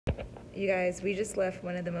You guys, we just left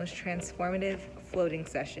one of the most transformative floating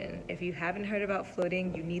sessions. If you haven't heard about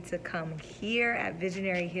floating, you need to come here at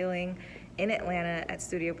Visionary Healing in Atlanta at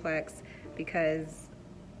Studioplex because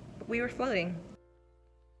we were floating.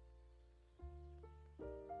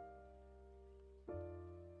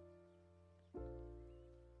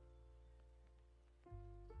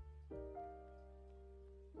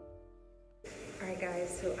 Alright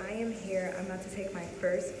guys, so I am here. I'm about to take my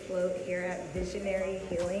first float here at Visionary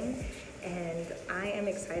Healing, and I am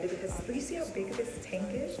excited because you see how big this tank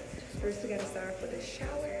is? First we gotta start off with a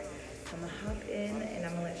shower. I'm gonna hop in and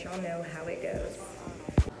I'm gonna let y'all know how it goes.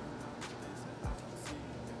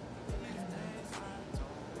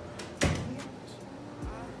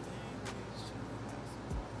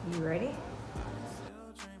 You ready?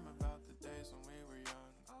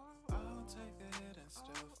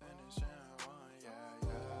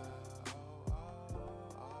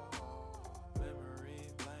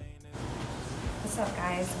 What's up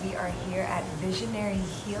guys, we are here at Visionary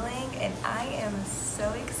Healing and I am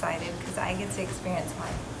so excited because I get to experience my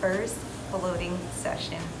first floating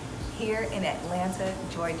session here in Atlanta,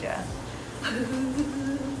 Georgia.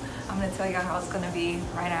 I'm gonna tell you how it's gonna be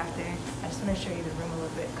right after. I just wanna show you the room a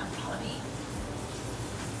little bit. Come follow me.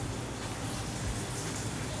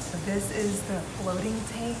 So this is the floating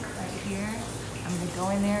tank right here. I'm gonna go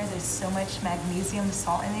in there. There's so much magnesium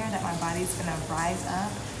salt in there that my body's gonna rise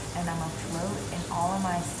up and I'm gonna float, and all of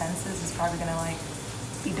my senses is probably gonna like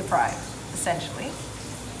be deprived, essentially.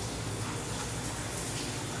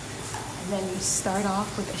 And then you start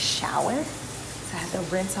off with a shower. So I have to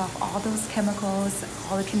rinse off all those chemicals,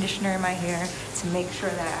 all the conditioner in my hair to make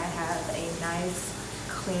sure that I have a nice,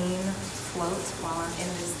 clean float while I'm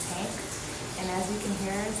in this tank. And as you can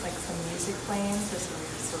hear, it's like some music playing, so some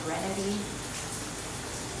serenity.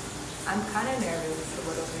 I'm kind of nervous a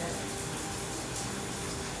little bit.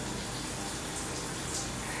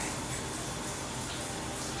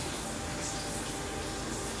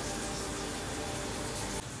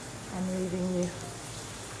 I'm leaving you.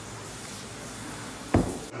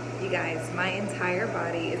 You guys, my entire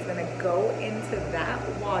body is gonna go into that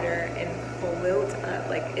water and float up.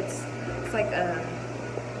 Like it's like a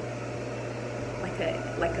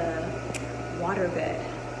water bed.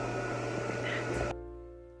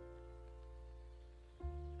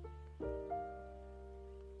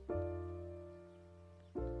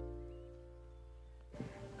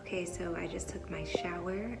 Okay, so I just took my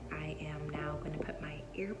shower. I am now going to put my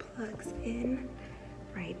earplugs in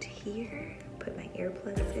right here. Put my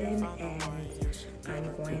earplugs in and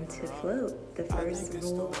I'm going to float. The first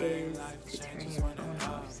rule is to turn your phone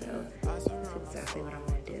off. So that's exactly what I'm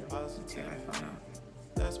going to do. Turn my phone off.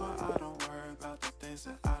 That's why I don't worry about the things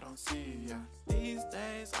that I don't see. Yeah. These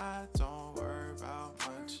days I don't worry about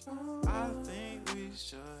much. I think we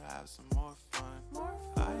should have some more fun.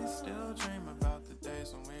 I still dream about the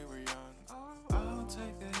days when we were young. I'll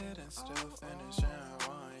take a hit and still finish in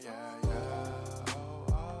one. Yeah, yeah.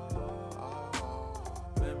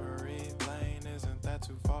 Memory lane, isn't that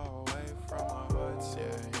too far away from our hearts?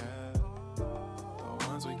 Yeah, yeah. The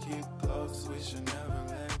ones we keep close, we should never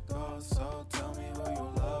let go. So tell me who you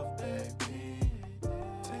love, baby.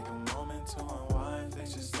 Take a moment to unwind,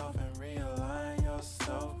 fix yourself and realign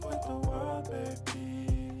yourself with the world, baby.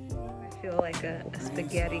 I feel like a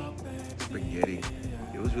spaghetti. Spaghetti.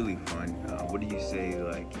 It was really fun. What do you say,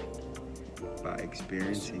 like, by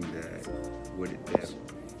experiencing that, what did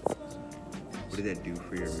that do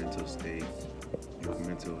for your mental state, your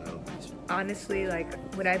mental health? Honestly, like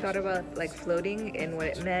when I thought about like floating and what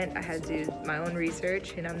it meant, I had to do my own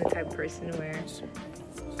research, and I'm the type of person where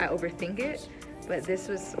I overthink it. But this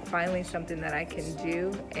was finally something that I can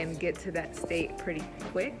do and get to that state pretty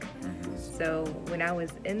quick. So when I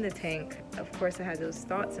was in the tank, of course I had those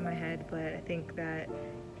thoughts in my head, but I think that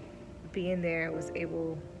being there was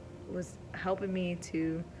helping me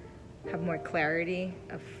to have more clarity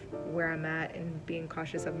of where I'm at and being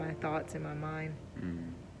cautious of my thoughts in my mind.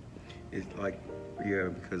 It's like, yeah,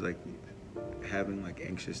 because like having like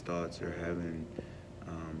anxious thoughts or having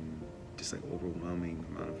just like overwhelming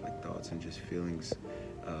amount of like thoughts and just feelings,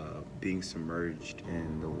 being submerged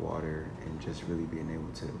in the water and just really being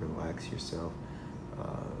able to relax yourself,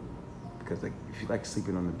 because like if you like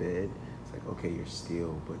sleeping on the bed, it's like, okay, you're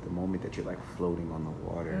still, but the moment that you're like floating on the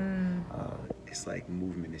water, it's like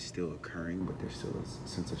movement is still occurring, but there's still a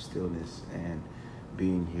sense of stillness. And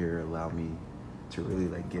being here allowed me to really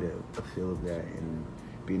like get a feel of that, and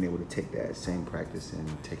being able to take that same practice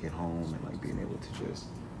and take it home, and like being able to just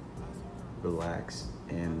relax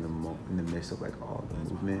in the midst of like all the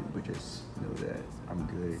movement, but just know that I'm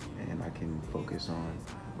good and I can focus on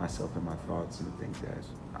myself and my thoughts and the things that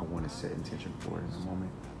I want to set intention for it in the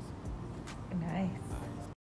moment.